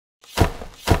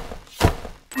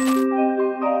By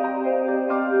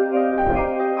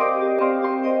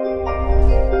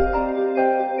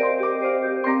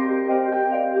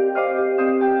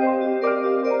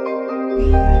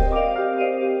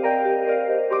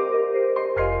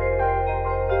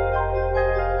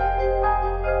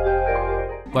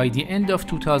the end of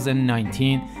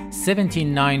 2019,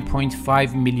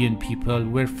 79.5 million people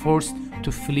were forced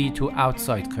to flee to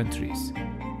outside countries.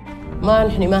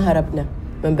 نحن ما هربنا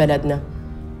من بلدنا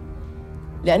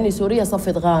لأن سوريا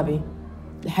صفت غابة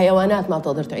الحيوانات ما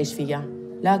بتقدر تعيش فيها،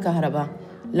 لا كهرباء،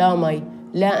 لا مي،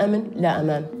 لا أمن، لا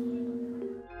أمان.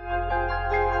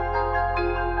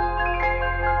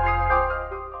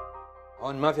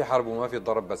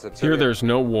 Here there's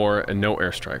no war and no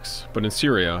airstrikes, but in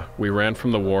Syria, we ran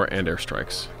from the war and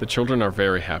airstrikes. The children are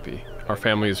very happy. Our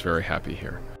family is very happy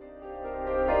here.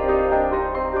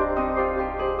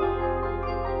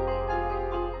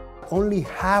 Only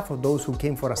half of those who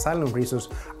came for asylum reasons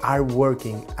are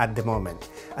working at the moment.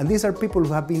 And these are people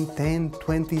who have been 10,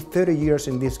 20, 30 years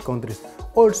in these countries.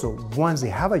 Also, once they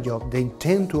have a job, they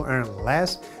tend to earn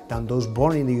less than those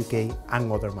born in the UK and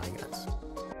other migrants.